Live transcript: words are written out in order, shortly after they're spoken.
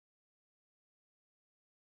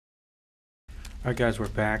Alright guys, we're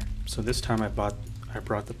back. So this time I brought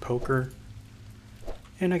the poker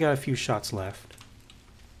and I got a few shots left.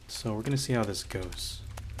 So we're gonna see how this goes.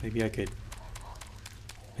 Maybe I can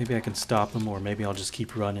stop him, or maybe I'll just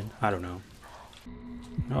keep running. I don't know.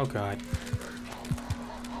 Oh god.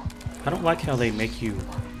 I don't like how they make you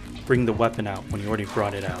bring the weapon out when you already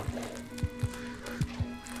brought it out.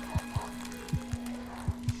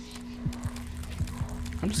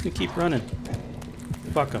 I'm just gonna keep running.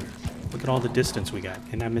 Fuck him. Look at all the distance we got.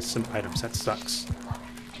 And I missed some items. That sucks.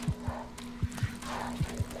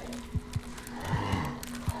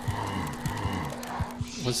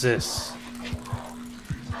 What's this?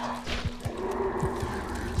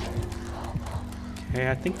 Okay,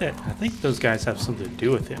 I think those guys have something to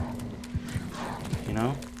do with it. You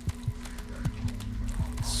know?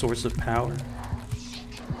 Source of power.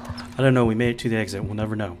 I don't know, we made it to the exit. We'll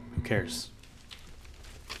never know. Who cares?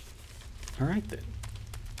 Alright then.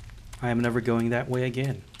 I am never going that way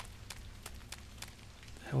again.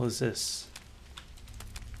 The hell is this?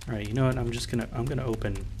 Alright, you know what? I'm gonna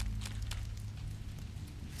open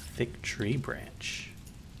thick tree branch.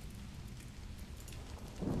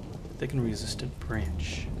 Thick and resistant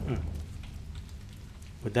branch.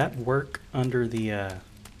 Would that work under the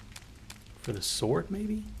for the sword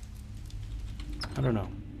maybe? I don't know.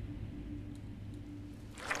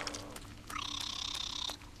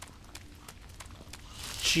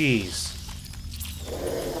 Jeez.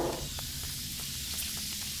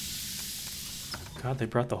 God, they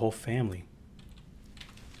brought the whole family.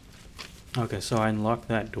 Okay, so I unlocked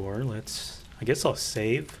that door. I guess I'll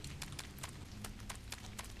save.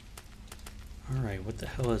 Alright, what the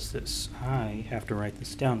hell is this? I have to write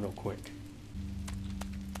this down real quick.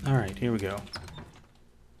 Alright, here we go.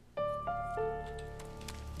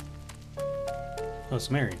 Oh, it's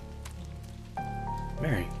Mary.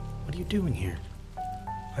 Mary, what are you doing here?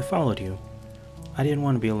 I followed you. I didn't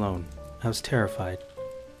want to be alone. I was terrified.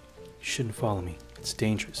 You shouldn't follow me. It's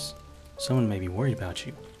dangerous. Someone may be worried about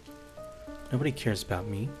you. Nobody cares about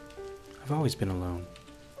me. I've always been alone.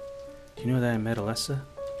 Do you know that I met Alessa?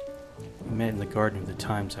 We met in the garden of the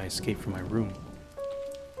times I escaped from my room.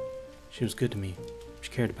 She was good to me.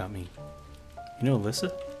 She cared about me. You know Alessa?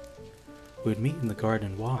 We would meet in the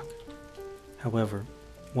garden and walk. However,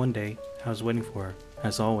 one day I was waiting for her,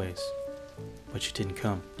 as always. But she didn't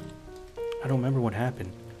come. I don't remember what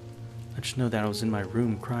happened. I just know that I was in my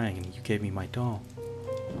room crying and you gave me my doll.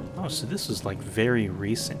 Oh, so this is like very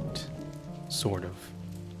recent. Sort of.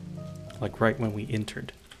 Like right when we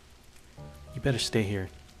entered. You better stay here.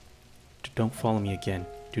 Don't follow me again.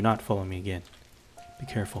 Do not follow me again. Be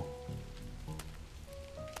careful.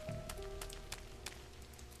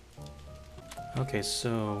 Okay,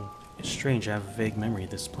 so it's strange. I have a vague memory of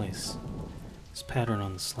this place. This pattern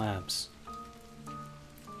on the slabs.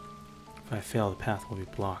 If I fail, the path will be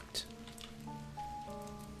blocked.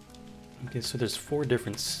 Okay, so there's 4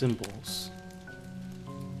 different symbols.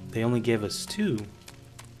 They only gave us 2.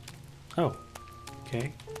 Oh,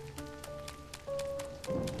 okay.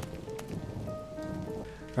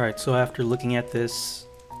 Alright, so after looking at this,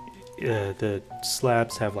 the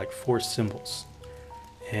slabs have like 4 symbols.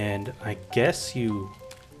 And I guess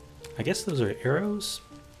those are arrows?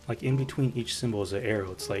 Like in between each symbol is an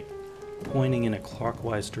arrow. It's like pointing in a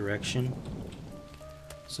clockwise direction.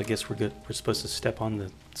 So I guess we're supposed to step on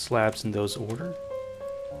the slabs in those order.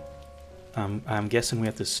 I'm guessing we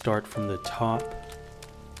have to start from the top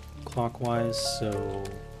clockwise, so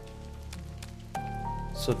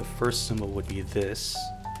the first symbol would be this,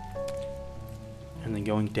 and then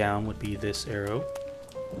going down would be this arrow,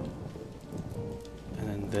 and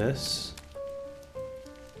then this,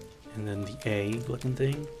 and then the A looking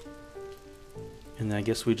thing, and then I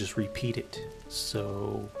guess we just repeat it.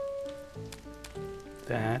 So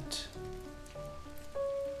that,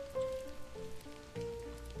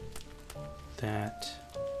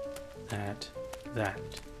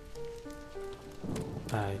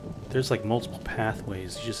 there's like multiple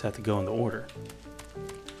pathways. You just have to go in the order.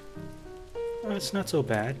 It's not so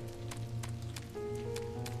bad.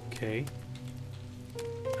 Okay.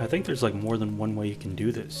 I think there's like more than one way you can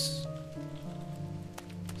do this.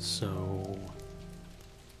 So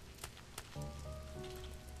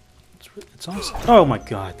it's awesome. Oh my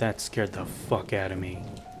god, that scared the fuck out of me.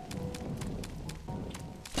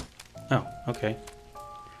 Oh, okay.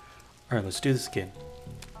 Alright, let's do this again.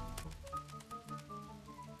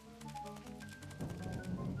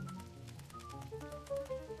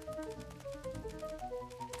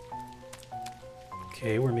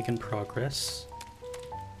 Okay, we're making progress.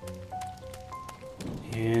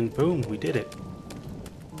 And boom, we did it.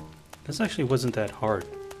 This actually wasn't that hard.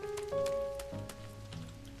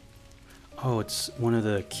 Oh, it's one of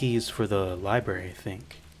the keys for the library, I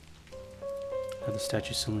think. The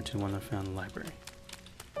statue similar to the one I found in the library.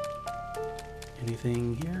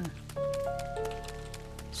 Anything here?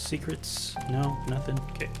 Secrets? No, nothing?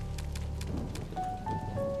 Okay.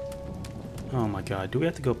 Oh my god, do we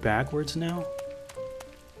have to go backwards now?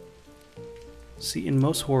 See, in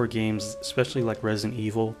most horror games, especially like Resident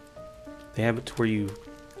Evil, they have it to where you,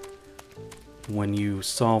 when you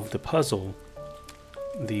solve the puzzle,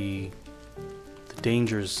 the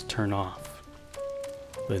dangers turn off.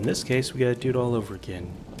 But in this case, we gotta do it all over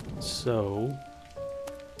again. So,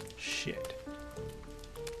 shit.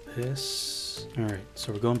 This, alright,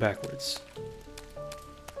 so we're going backwards.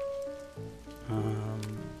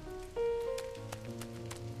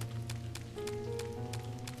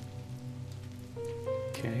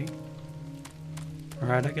 Okay.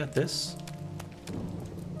 Alright, I got this.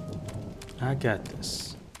 I got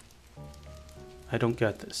this. I don't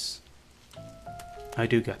got this. I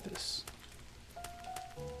do got this.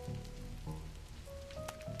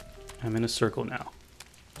 I'm in a circle now.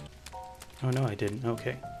 Oh no, I didn't.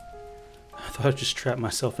 Okay. I thought I just trapped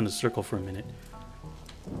myself in a circle for a minute.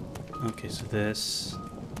 Okay, so this.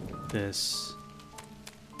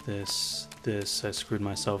 I screwed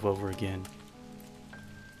myself over again.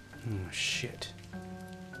 Oh, shit.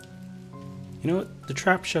 You know what? The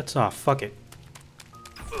trap shuts off. Fuck it.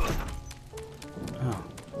 Oh.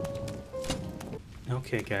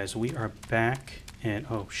 Okay, guys, we are back, and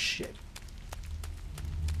oh, shit.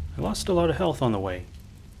 I lost a lot of health on the way,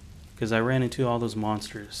 because I ran into all those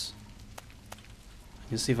monsters.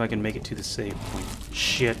 Let's see if I can make it to the save point.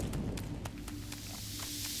 Shit.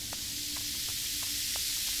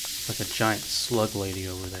 Like a giant slug lady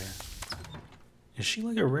over there. Is she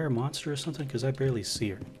like a rare monster or something? Because I barely see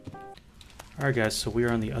her. Alright guys, so we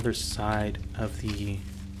are on the other side of the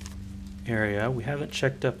area. We haven't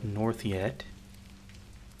checked up north yet.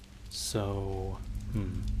 So,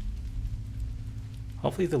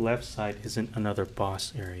 hopefully the left side isn't another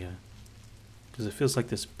boss area. Because it feels like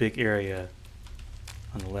this big area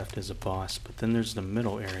on the left is a boss. But then there's the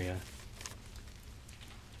middle area.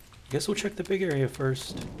 I guess we'll check the big area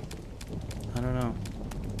first. I don't know.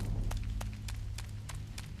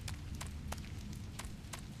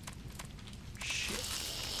 Shit.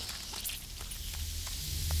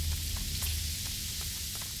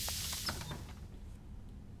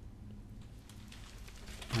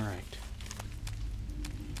 Alright.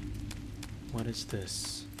 What is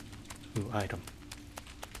this? Ooh, item.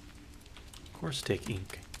 Of course, take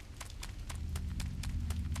ink.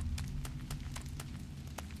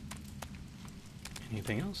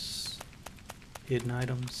 Anything else? Hidden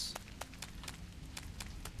items?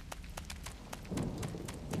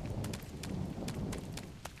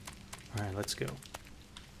 Alright, let's go.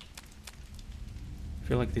 I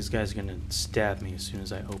feel like these guys are gonna stab me as soon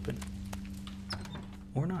as I open.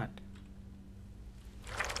 Or not.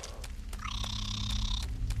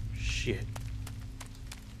 Shit.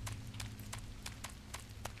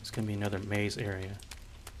 It's gonna be another maze area.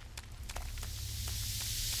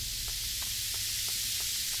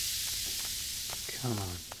 Come on.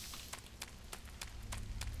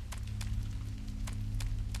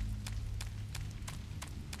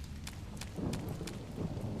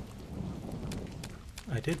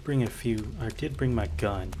 I did bring my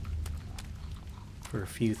gun for a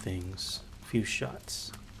few things, a few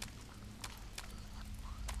shots.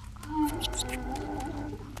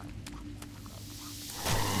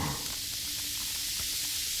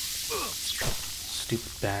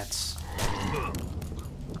 Stupid bats.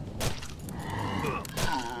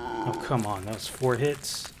 Oh, come on, that was 4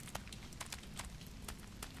 hits.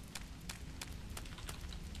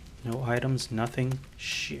 No items, nothing.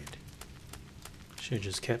 Shit. Should've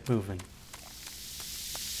just kept moving.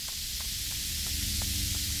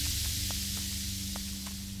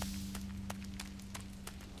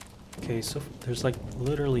 Okay, so there's like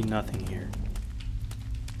literally nothing here.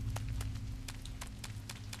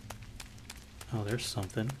 Oh, there's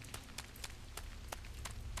something.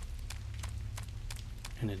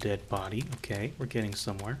 And a dead body. Okay, we're getting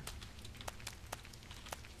somewhere.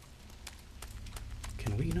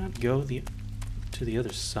 Can we not go to the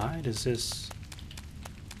other side? Is this...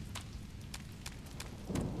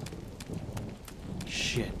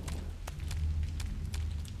 Shit.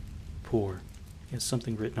 Poor. He has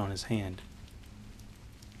something written on his hand.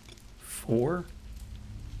 4?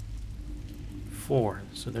 4.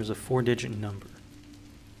 So there's a 4-digit number.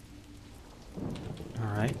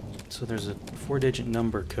 Alright, so there's a 4-digit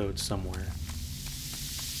number code somewhere.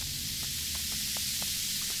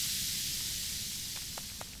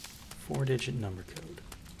 Four-digit number code.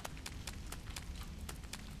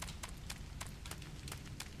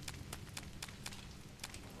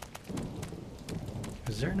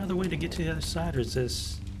 Is there another way to get to the other side, or is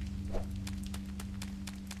this...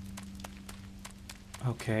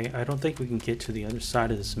 Okay, I don't think we can get to the other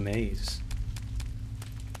side of this maze.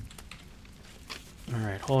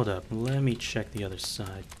 Alright, hold up. Let me check the other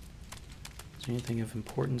side. Is there anything of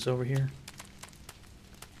importance over here?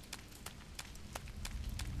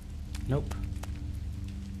 Nope.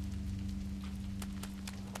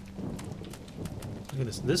 Look at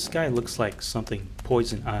this. This guy looks like something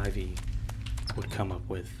Poison Ivy would come up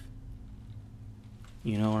with.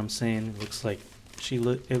 You know what I'm saying? It looks like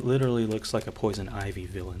it literally looks like a Poison Ivy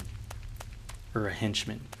villain, or a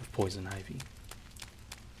henchman of Poison Ivy.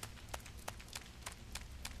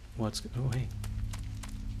 Oh hey,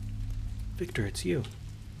 Victor, it's you.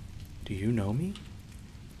 Do you know me?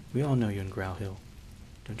 We all know you in Growl Hill.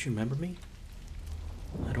 Don't you remember me?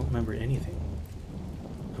 I don't remember anything.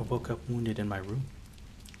 I woke up wounded in my room.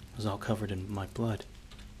 I was all covered in my blood.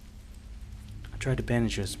 I tried to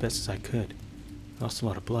bandage you as best as I could. Lost a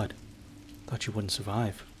lot of blood. Thought you wouldn't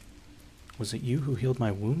survive. Was it you who healed my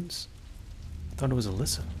wounds? I thought it was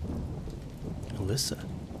Alyssa. Alyssa?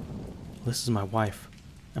 Alyssa's my wife.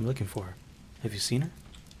 I'm looking for her. Have you seen her?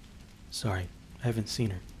 Sorry, I haven't seen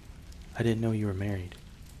her. I didn't know you were married.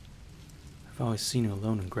 I've always seen you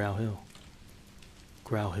alone in Growl Hill.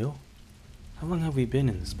 Growl Hill? How long have we been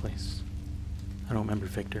in this place? I don't remember,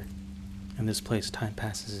 Victor. In this place, time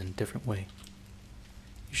passes in a different way.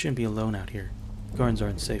 You shouldn't be alone out here. The gardens are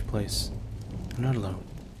in a safe place. I'm not alone.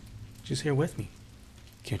 She's here with me.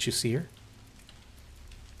 Can't you see her?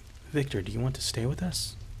 Victor, do you want to stay with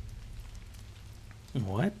us?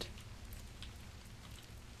 What?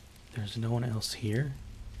 There's no one else here?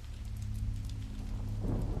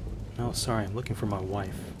 No, sorry, I'm looking for my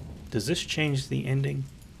wife. Does this change the ending?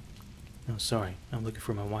 No, sorry, I'm looking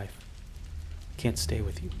for my wife. I can't stay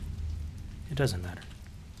with you. It doesn't matter.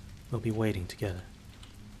 We'll be waiting together.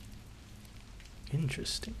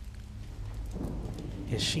 Interesting.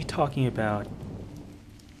 Is she talking about...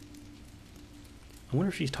 I wonder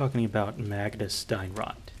if she's talking about Magda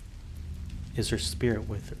Steinrot. Is her spirit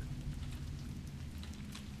with her?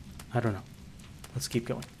 I don't know. Let's keep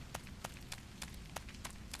going.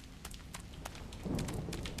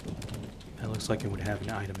 That looks like it would have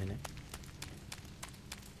an item in it.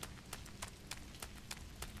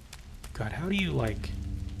 God, how do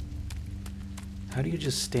you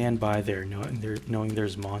just stand by there knowing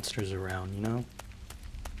there's monsters around, you know?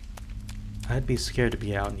 I'd be scared to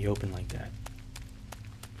be out in the open like that.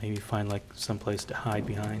 Maybe find like some place to hide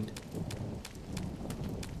behind.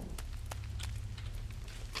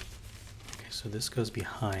 Okay, so this goes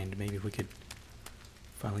behind. Maybe we could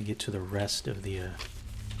finally get to the rest of the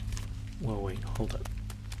whoa, wait, hold up.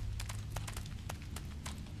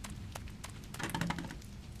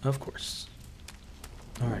 Of course.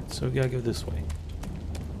 Alright, so we gotta go this way.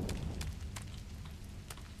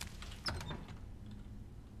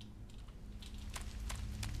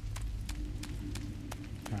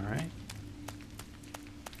 Alright.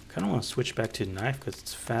 Kinda wanna switch back to the knife because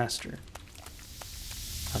it's faster.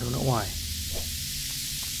 I don't know why.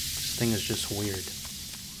 This thing is just weird.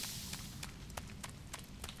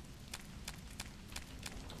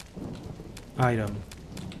 Item.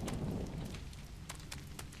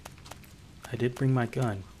 I did bring my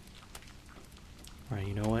gun. Alright,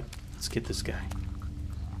 you know what? Let's get this guy.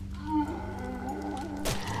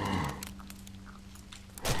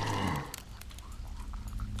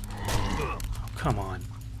 Oh, come on.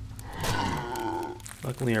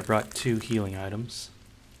 Luckily I brought 2 healing items.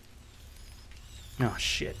 Oh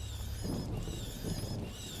shit.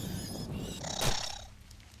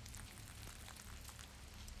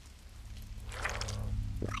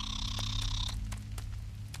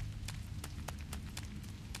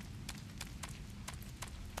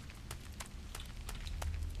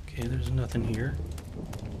 Okay, there's nothing here.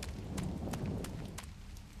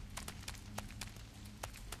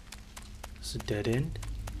 It's a dead end.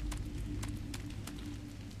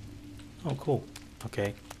 Oh, cool.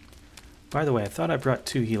 Okay. By the way, I thought I brought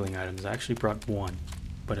 2 healing items. I actually brought 1.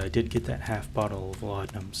 But I did get that half bottle of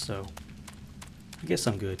laudanum, so I guess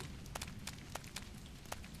I'm good.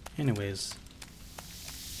 Anyways.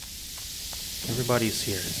 Everybody's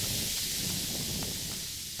here.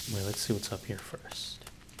 Wait, let's see what's up here first.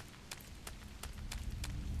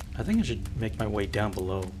 I think I should make my way down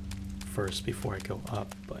below first before I go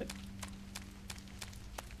up, but...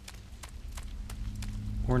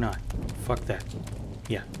 Or not. Fuck that.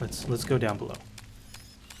 Yeah, let's go down below.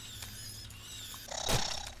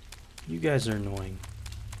 You guys are annoying.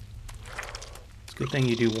 It's a good thing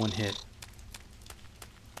you do 1 hit.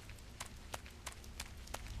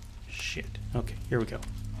 Shit. Okay, here we go.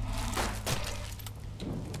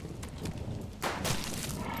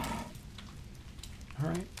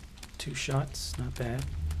 Alright. 2 shots. Not bad.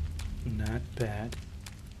 Not bad.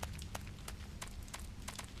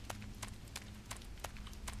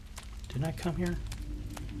 Didn't I come here?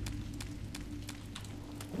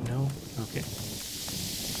 No? Okay.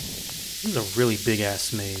 This is a really big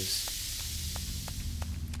ass maze.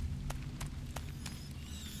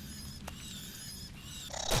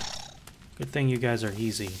 Good thing you guys are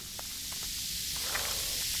easy.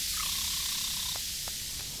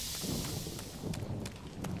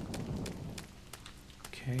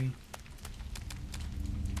 Okay.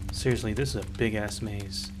 Seriously, this is a big ass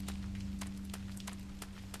maze.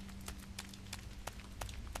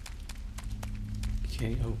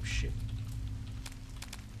 Okay, oh shit.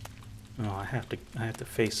 Oh, I have to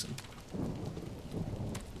face him.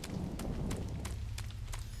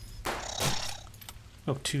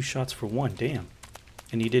 Oh, 2 shots for 1, damn.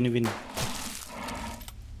 And he didn't even...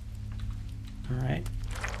 Alright.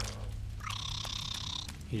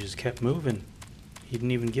 He just kept moving. He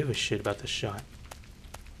didn't even give a shit about the shot.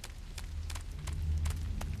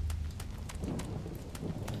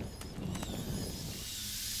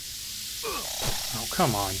 Oh,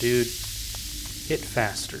 come on, dude. Hit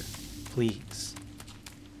faster. Please.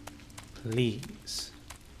 Please.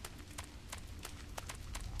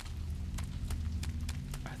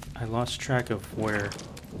 I lost track of where...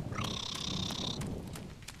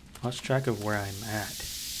 Lost track of where I'm at.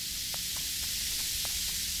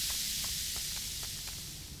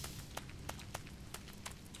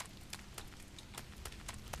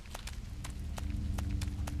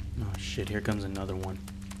 Oh shit, here comes another one.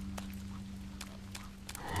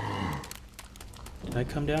 Did I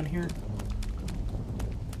come down here?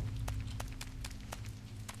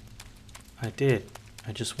 I did.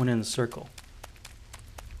 I just went in the circle.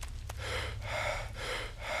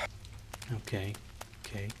 Okay.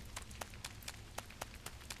 Okay.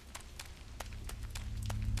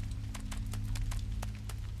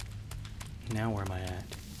 Now where am I at?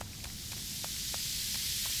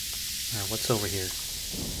 Alright, what's over here?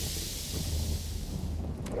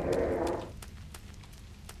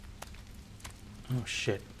 Oh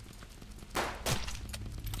shit.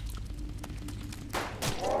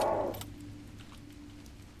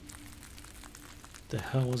 The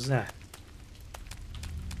hell was that?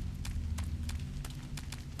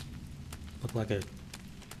 Looked like a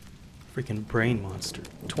freaking brain monster.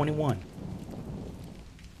 21.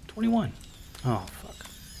 21. Oh, fuck.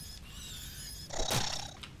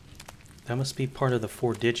 That must be part of the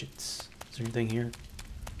 4 digits. Is there anything here?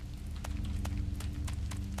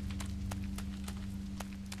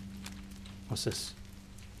 What's this?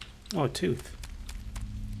 Oh, a tooth.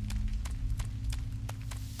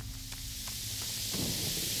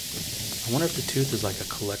 I wonder if the tooth is like a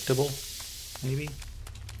collectible, maybe?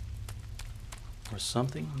 Or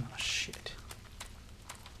something? Oh, shit.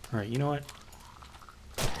 Alright, you know what?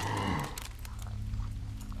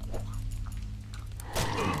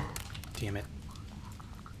 Damn it.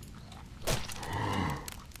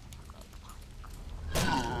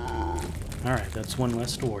 Alright, that's one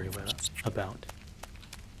less to worry about.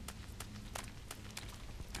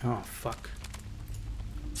 Oh, fuck.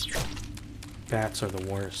 Bats are the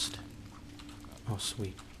worst. Oh,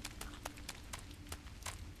 sweet.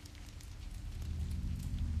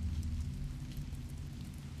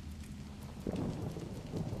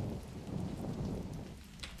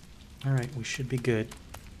 Alright, we should be good.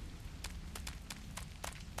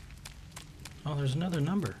 Oh, there's another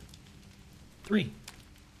number. 3.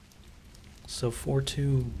 So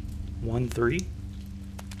 4213?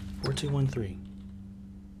 4213.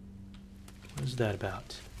 What is that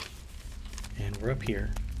about? And we're up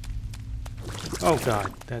here. Oh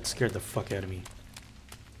god, that scared the fuck out of me.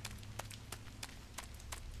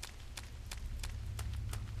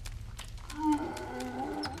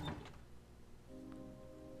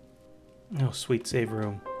 Oh, sweet save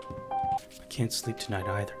room. I can't sleep tonight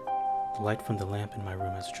either. The light from the lamp in my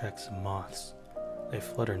room has attracted some moths. They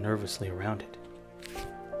flutter nervously around it.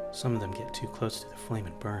 Some of them get too close to the flame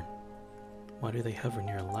and burn. Why do they hover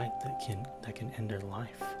near a light that can end their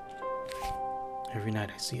life? Every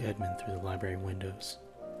night I see Edmund through the library windows.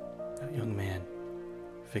 That young man,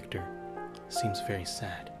 Victor, seems very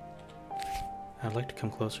sad. I'd like to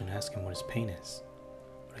come closer and ask him what his pain is,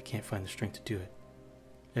 but I can't find the strength to do it.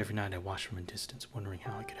 Every night I watch from a distance, wondering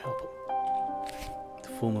how I could help him. The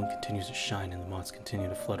full moon continues to shine and the moths continue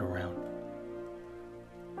to flutter around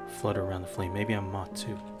the flame. Maybe I'm a moth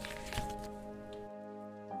too.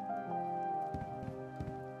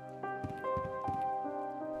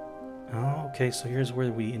 Oh, okay, so here's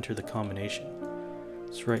where we enter the combination.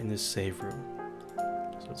 It's right in this save room.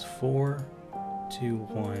 it's 4, 2,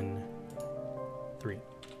 1, 3.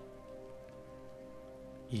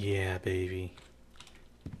 Yeah, baby.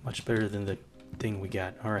 Much better than the thing we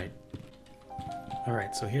got. Alright.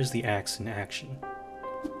 Alright, so here's the axe in action.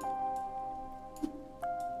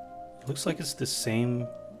 It looks like it's the same,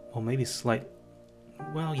 well, maybe slight,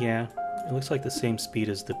 well, yeah. It looks like the same speed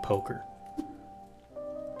as the poker.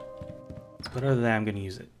 But other than that, I'm going to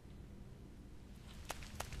use it.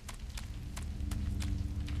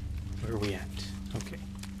 Where are we at? Okay.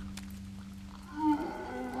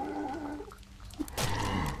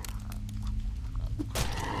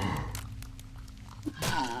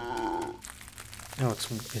 No,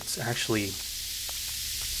 it's actually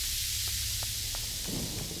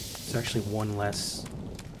one less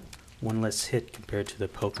hit compared to the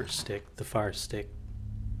poker stick, the fire stick.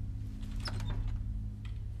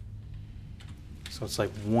 So it's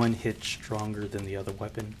like one hit stronger than the other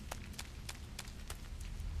weapon.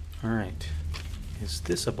 Alright. Is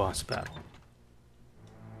this a boss battle?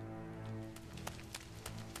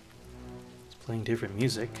 It's playing different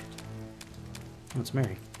music. Oh, it's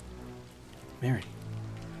Mary. Mary.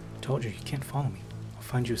 I told you can't follow me. I'll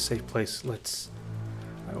find you a safe place.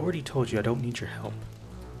 I already told you I don't need your help.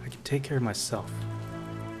 I can take care of myself.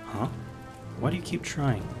 Huh? Why do you keep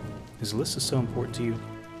trying? Is Alyssa so important to you?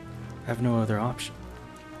 I have no other option.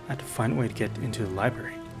 I had to find a way to get into the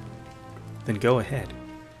library. Then go ahead.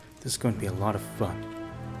 This is going to be a lot of fun.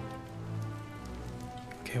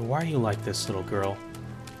 Okay, why are you like this, little girl?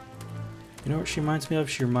 You know what she reminds me of?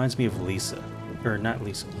 She reminds me of Lisa. Or not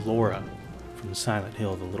Lisa, Laura from Silent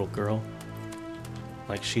Hill, the little girl.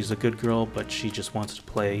 Like, she's a good girl, but she just wants to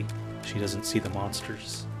play. She doesn't see the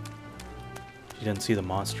monsters. She doesn't see the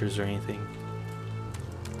monsters or anything.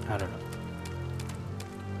 I don't know.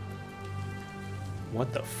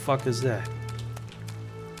 What the fuck is that?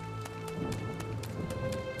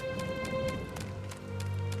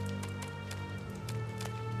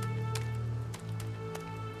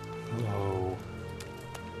 Oh.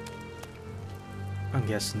 I'm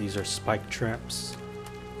guessing these are spike traps.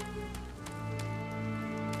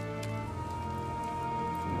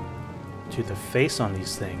 Dude, the face on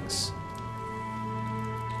these things.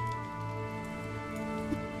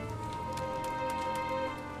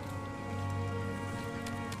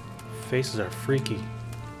 Faces are freaky.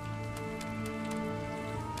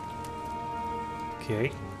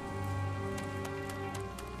 Okay.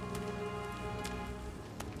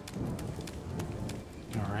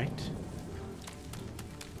 Alright.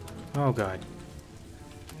 Oh god.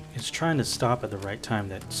 It's trying to stop at the right time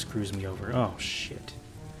that screws me over. Oh shit.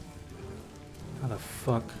 How the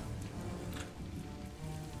fuck?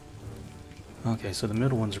 Okay, so the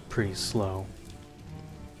middle ones are pretty slow.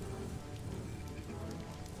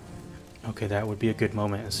 Okay, that would be a good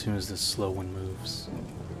moment as soon as this slow one moves.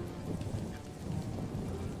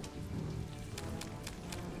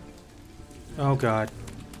 Oh god.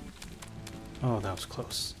 Oh, that was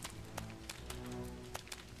close.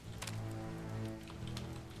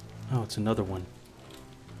 Oh, it's another one.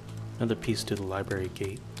 Another piece to the library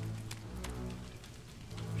gate.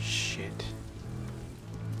 Shit.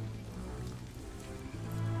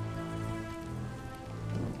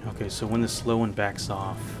 Okay, so when the slow one backs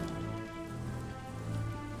off,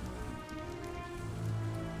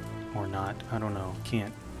 or not, I don't know,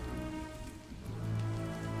 can't.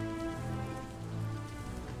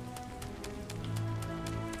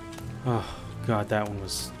 Oh god, that one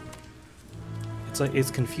was, it's like, it's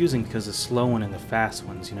confusing because the slow one and the fast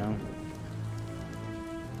ones, you know?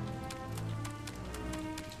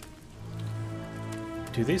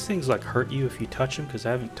 Do these things like hurt you if you touch them? Because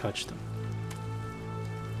I haven't touched them.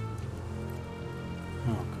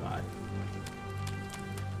 Oh god.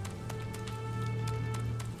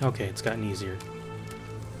 Okay, it's gotten easier.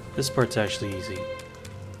 This part's actually easy.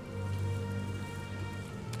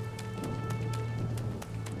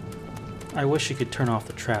 I wish you could turn off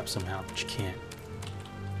the trap somehow, but you can't.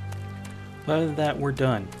 But other than that, we're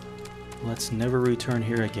done. Let's never return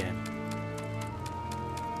here again.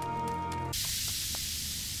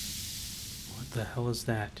 What the hell is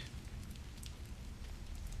that?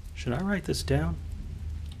 Should I write this down?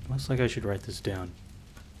 Looks like I should write this down.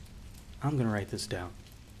 I'm gonna write this down.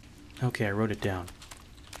 Okay, I wrote it down.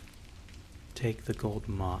 Take the gold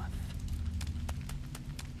moth.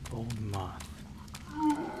 Gold moth.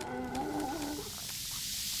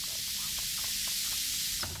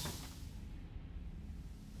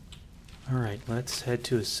 Alright, let's head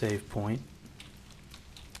to a save point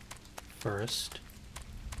first.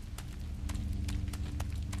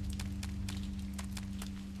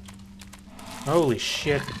 Holy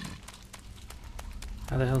shit!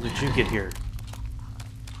 How the hell did you get here?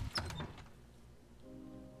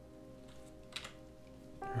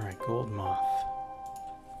 Gold moth.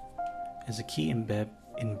 Is a key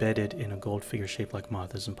embedded in a gold figure shaped like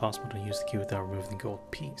moth. It's impossible to use the key without removing the gold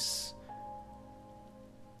piece.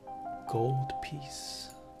 Gold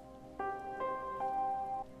piece.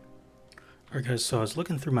 Alright guys, so I was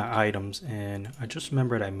looking through my items and I just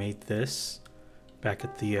remembered I made this back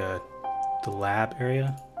at the lab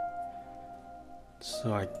area.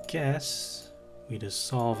 So I guess we just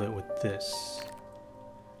solve it with this.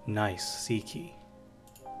 Nice, C key.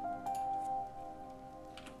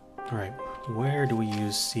 Alright, where do we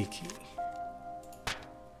use C key?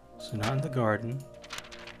 So not in the garden.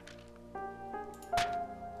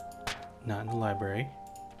 Not in the library.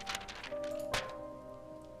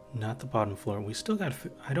 Not the bottom floor. We still got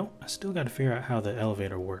to I still got to figure out how the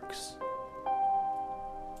elevator works.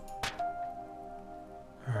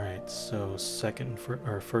 All right, so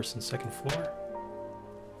first and second floor.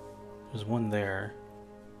 There's one there.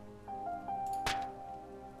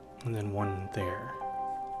 And then one there.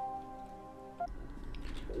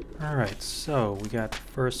 All right, so we got the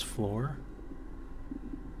first floor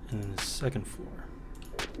and then the second floor.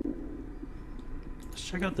 Let's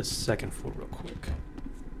check out the second floor real quick.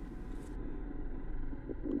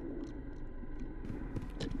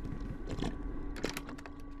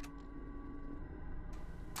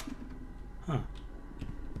 Huh.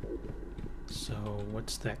 So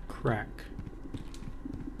what's that crack?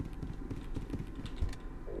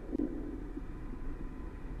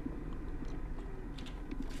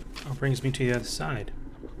 Oh, brings me to the other side.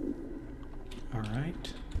 All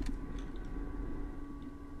right.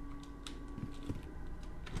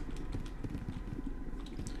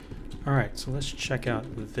 All right, so let's check out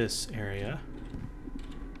this area,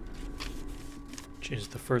 which is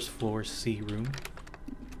the first floor C room.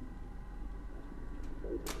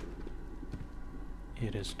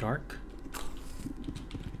 It is dark.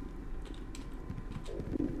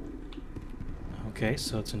 Okay,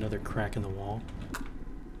 so it's another crack in the wall.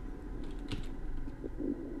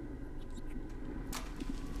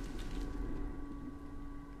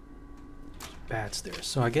 Bats there.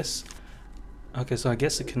 So I guess, okay, so I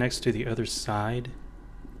guess it connects to the other side.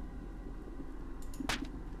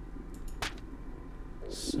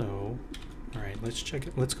 So, all right, let's check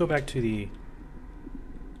it. Let's go back to the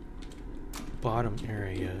bottom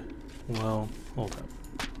area. Well, hold up.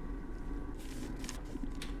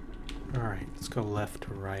 All right, let's go left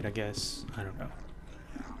to right, I guess. I don't know.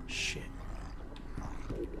 Shit.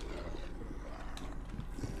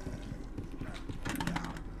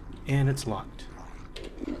 And it's locked.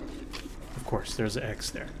 Of course, there's an X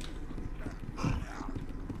there.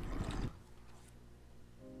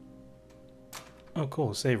 Oh,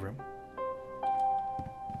 cool, save room.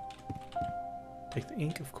 Take the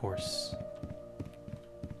ink, of course.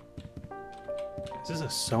 Is this a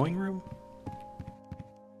sewing room?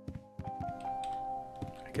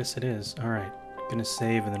 I guess it is. Alright, gonna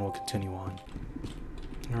save and then we'll continue on.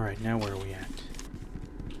 Alright, now where are we at?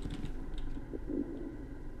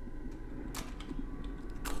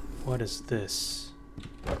 What is this?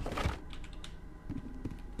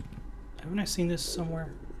 Haven't I seen this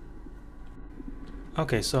somewhere?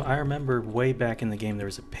 Okay, so I remember way back in the game there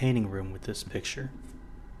was a painting room with this picture.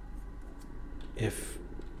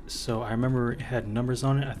 So I remember it had numbers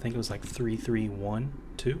on it. I think it was like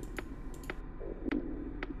 3312.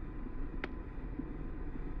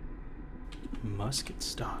 Musket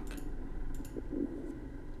stock.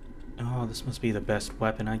 Oh, this must be the best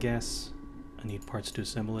weapon, I guess. I need parts to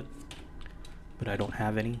assemble it, but I don't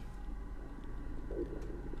have any.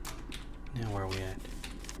 Now where are we at?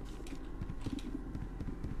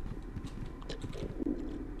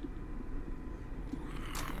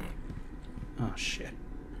 Oh shit.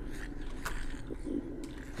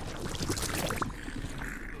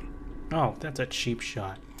 Oh, that's a cheap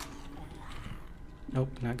shot. Nope,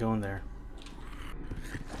 not going there.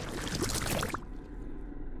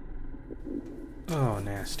 Oh,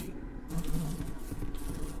 nasty.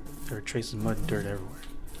 There are traces of mud and dirt everywhere.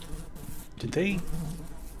 Did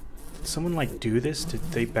someone like do this? Did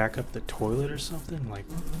they back up the toilet or something? Like,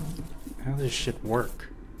 how does this shit work?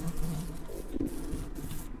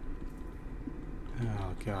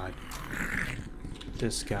 Oh god.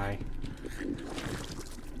 This guy. Him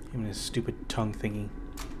and his stupid tongue thingy.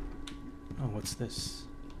 Oh, what's this?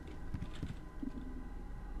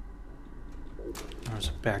 There's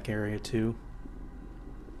a back area too.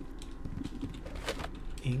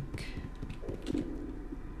 Ink.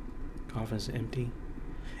 Coffin's empty.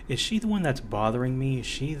 Is she the one that's bothering me? Is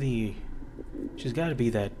she the... She's got to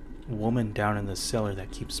be that woman down in the cellar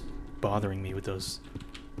that keeps bothering me with those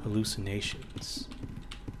hallucinations.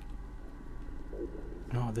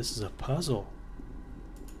 No, this is a puzzle.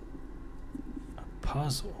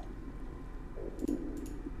 puzzle.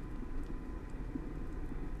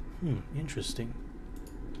 Interesting.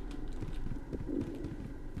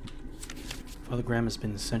 Father Graham has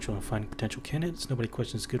been essential in finding potential candidates. Nobody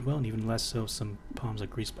questions goodwill, and even less so some palms are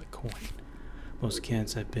greased by coin. Most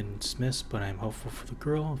candidates have been dismissed, but I am hopeful for the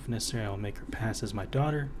girl. If necessary, I will make her pass as my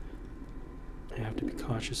daughter. I have to be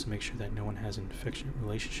cautious and make sure that no one has an affectionate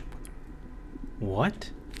relationship with her.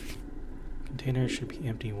 What? Container should be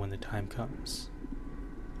empty when the time comes.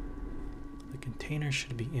 The container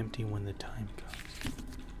should be empty when the time comes.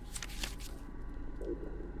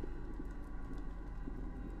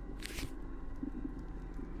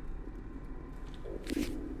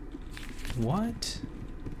 What?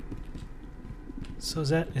 So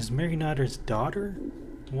is Mary Nodder's daughter?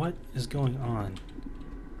 What is going on?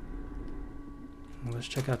 Well, let's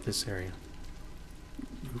check out this area.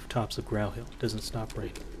 Rooftops of Growl Hill. Doesn't stop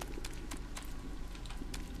raining.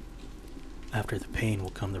 After the pain will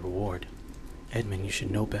come the reward. Edmund, you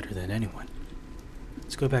should know better than anyone.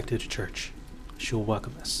 Let's go back to the church. She'll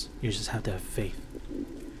welcome us. You just have to have faith.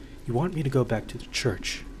 You want me to go back to the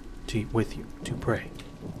church with you to pray.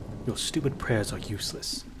 Your stupid prayers are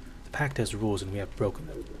useless. The pact has rules and we have broken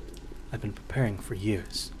them. I've been preparing for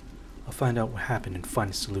years. I'll find out what happened and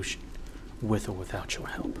find a solution, with or without your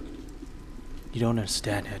help. You don't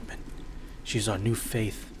understand, Edmund. She's our new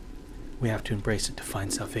faith. We have to embrace it to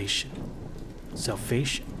find salvation.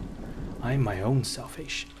 Salvation? I am my own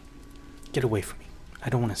salvation. Get away from me. I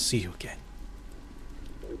don't want to see you again.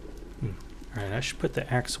 Alright, I should put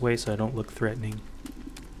the axe away so I don't look threatening.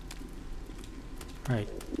 Alright,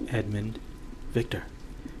 Edmund. Victor,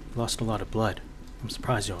 you lost a lot of blood. I'm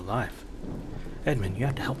surprised you're alive. Edmund, you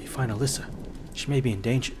have to help me find Alyssa. She may be in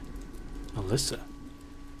danger. Alyssa?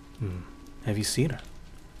 Have you seen her?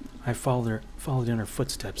 I followed in her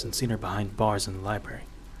footsteps and seen her behind bars in the library.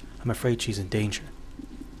 I'm afraid she's in danger.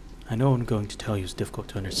 I know what I'm going to tell you is difficult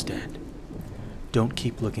to understand. Don't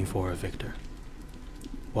keep looking for her, Victor.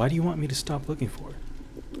 Why do you want me to stop looking for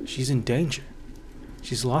her? She's in danger.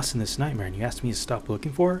 She's lost in this nightmare and you asked me to stop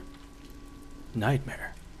looking for her?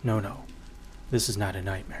 Nightmare? No. This is not a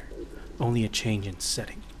nightmare. Only a change in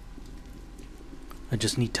setting. I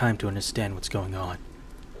just need time to understand what's going on.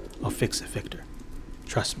 I'll fix it, Victor.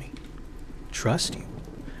 Trust me. Trust you?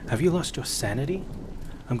 Have you lost your sanity?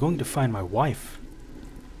 I'm going to find my wife.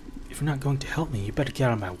 If you're not going to help me, you better get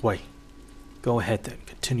out of my way. Go ahead then,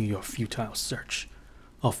 continue your futile search.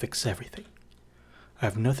 I'll fix everything. I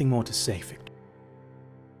have nothing more to say, Victor.